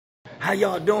How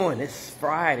y'all doing? It's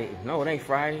Friday. No, it ain't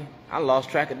Friday. I lost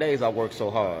track of days I worked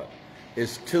so hard.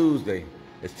 It's Tuesday.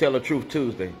 It's Tell the Truth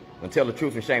Tuesday. And tell the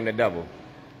truth and shame the devil.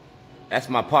 That's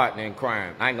my partner in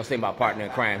crime. I ain't gonna say my partner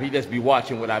in crime. He just be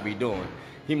watching what I be doing.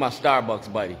 He my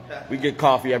Starbucks buddy. We get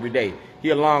coffee every day. He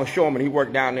a longshoreman. He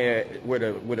worked down there where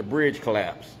the bridge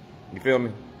collapsed. You feel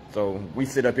me? So we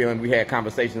sit up here and we had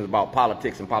conversations about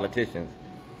politics and politicians.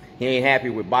 He ain't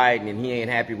happy with Biden and he ain't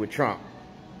happy with Trump.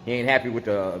 He ain't happy with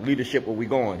the leadership where we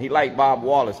going. He like Bob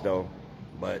Wallace though,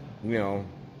 but you know,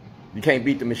 you can't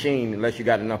beat the machine unless you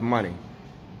got enough money.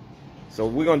 So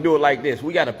we're gonna do it like this.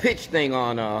 We got a pitch thing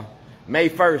on May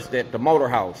 1st at the Motor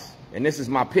House, and this is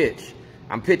my pitch.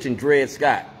 I'm pitching Dred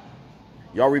Scott.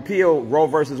 Y'all repeal Roe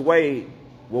versus Wade.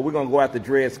 Well, we're gonna go after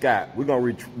Dred Scott. We're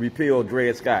gonna repeal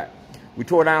Dred Scott. We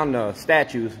tore down the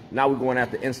statues. Now we're going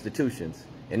after institutions,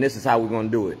 and this is how we're gonna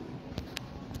do it.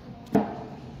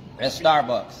 At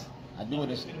Starbucks. I do it.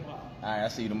 All right, I'll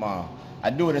see you tomorrow.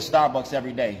 I do it at Starbucks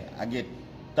every day. I get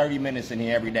 30 minutes in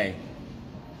here every day.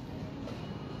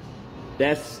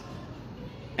 That's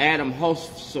Adam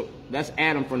that's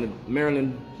Adam from the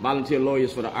Maryland Volunteer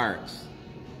Lawyers for the Arts.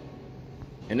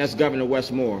 And that's Governor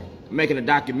Westmore. I'm making a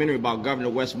documentary about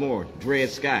Governor Westmore, Dred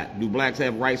Scott. Do blacks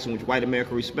have rights in which white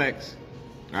America respects?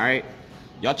 All right?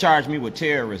 Y'all charge me with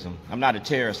terrorism. I'm not a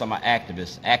terrorist, I'm an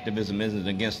activist. Activism isn't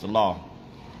against the law.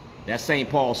 That's St.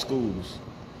 Paul schools.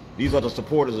 These are the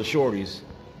supporters of Shorties.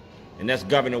 And that's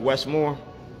Governor Westmore.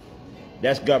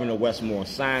 That's Governor Westmore.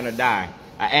 Sign or die.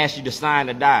 I asked you to sign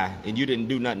or die, and you didn't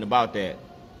do nothing about that.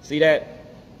 See that?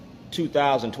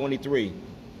 2023.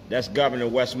 That's Governor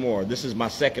Westmore. This is my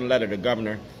second letter to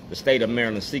Governor, the state of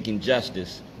Maryland, seeking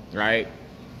justice, right?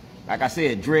 Like I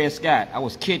said, Dred Scott, I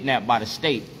was kidnapped by the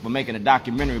state for making a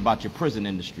documentary about your prison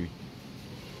industry.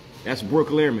 That's Brooke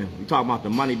Lierman. We talking about the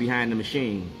money behind the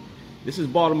machine. This is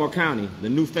Baltimore County, the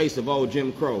new face of old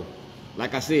Jim Crow.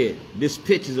 Like I said, this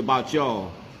pitch is about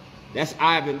y'all. That's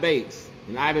Ivan Bates.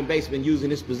 And Ivan Bates been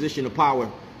using his position of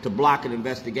power to block an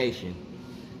investigation.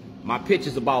 My pitch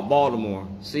is about Baltimore.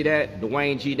 See that?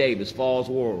 Dwayne G. Davis, Falls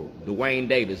World. Dwayne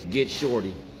Davis, get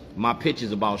Shorty. My pitch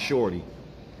is about Shorty.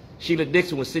 Sheila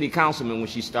Dixon was city councilman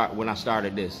when I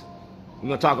started this. We're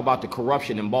gonna talk about the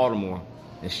corruption in Baltimore,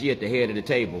 and she at the head of the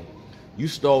table. You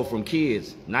stole from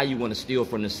kids, now you want to steal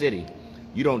from the city.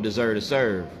 You don't deserve to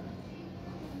serve.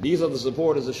 These are the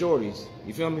supporters of Shorties,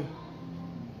 you feel me?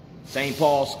 St.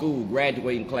 Paul School,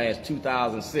 graduating class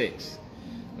 2006.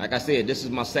 Like I said, this is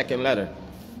my second letter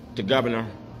to Governor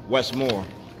Westmore.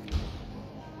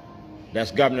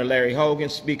 That's Governor Larry Hogan,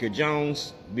 Speaker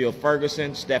Jones, Bill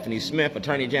Ferguson, Stephanie Smith,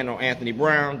 Attorney General Anthony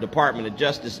Brown, Department of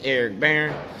Justice Erek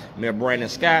Barron, Mayor Brandon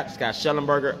Scott, Scott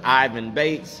Shellenberger, Ivan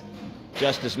Bates,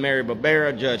 Justice Mary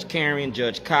Barbera, Judge Carrion,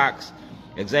 Judge Cox,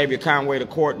 Xavier Conway to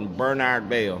court, and Bernard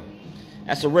Bale.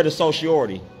 That's a writ of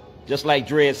certiorari, just like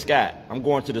Dred Scott. I'm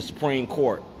going to the Supreme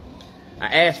Court. I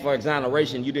asked for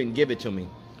exoneration, you didn't give it to me.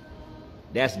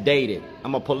 That's dated.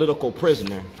 I'm a political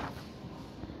prisoner.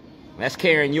 That's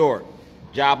Karen York,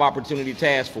 Job Opportunity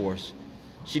Task Force.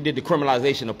 She did the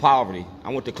criminalization of poverty. I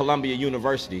went to Columbia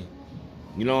University.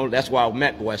 You know, that's where I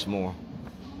met Westmore.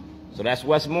 So that's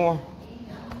Westmore,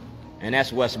 and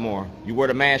that's Westmore. You wear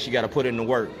the mask, you got to put in the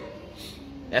work.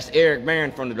 That's Erek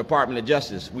Barron from the Department of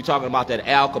Justice. We talking about that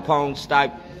Al Capone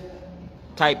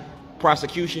type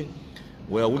prosecution.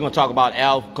 Well, we're going to talk about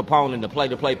Al Capone and the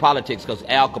play-to-play politics, because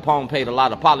Al Capone paid a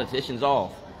lot of politicians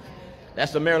off.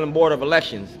 That's the Maryland Board of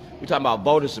Elections. We're talking about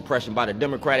voter suppression by the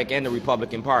Democratic and the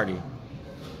Republican Party.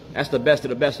 That's the best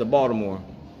of Baltimore,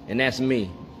 and that's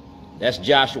me. That's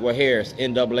Joshua Harris,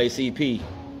 NAACP.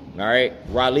 All right,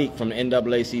 Raleigh from the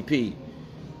NAACP.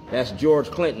 That's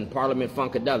George Clinton, Parliament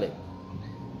Funkadelic.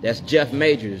 That's Jeff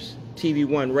Majors, TV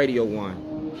One, Radio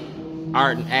One.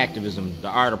 Art and Activism, the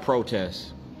art of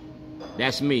protest.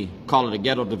 That's me. Call it a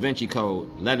Ghetto Da Vinci Code.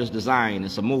 Letters Design.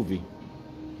 It's a movie.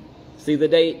 See the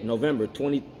date? November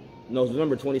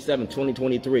 27,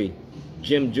 2023.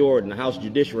 Jim Jordan, the House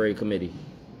Judiciary Committee.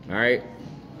 All right.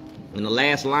 And the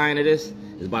last line of this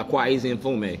is by Kwesi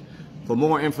Mfume. For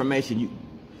more information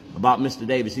about Mr.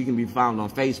 Davis, he can be found on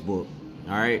Facebook.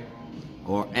 All right,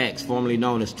 or X, formerly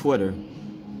known as Twitter.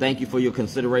 Thank you for your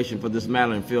consideration for this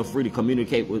matter, and feel free to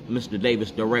communicate with Mr.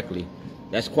 Davis directly.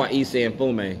 That's Kwesi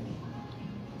Mfume.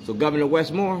 So Governor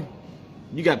Westmore,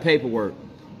 you got paperwork.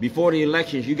 Before the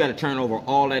elections, you got to turn over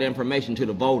all that information to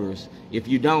the voters. If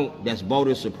you don't, that's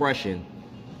voter suppression.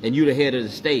 And you the head of the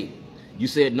state. You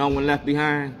said no one left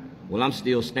behind? Well, I'm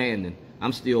still standing.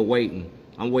 I'm still waiting.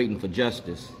 I'm waiting for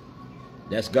justice.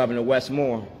 That's Governor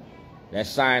Westmore. That's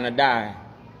sign or die.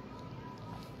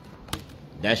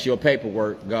 That's your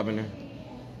paperwork, Governor.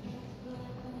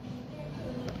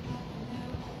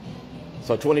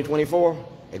 So 2024,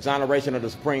 exoneration of the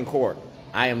Supreme Court.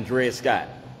 I am Dred Scott.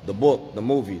 The book, the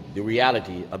movie, the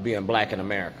reality of being black in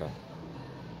America.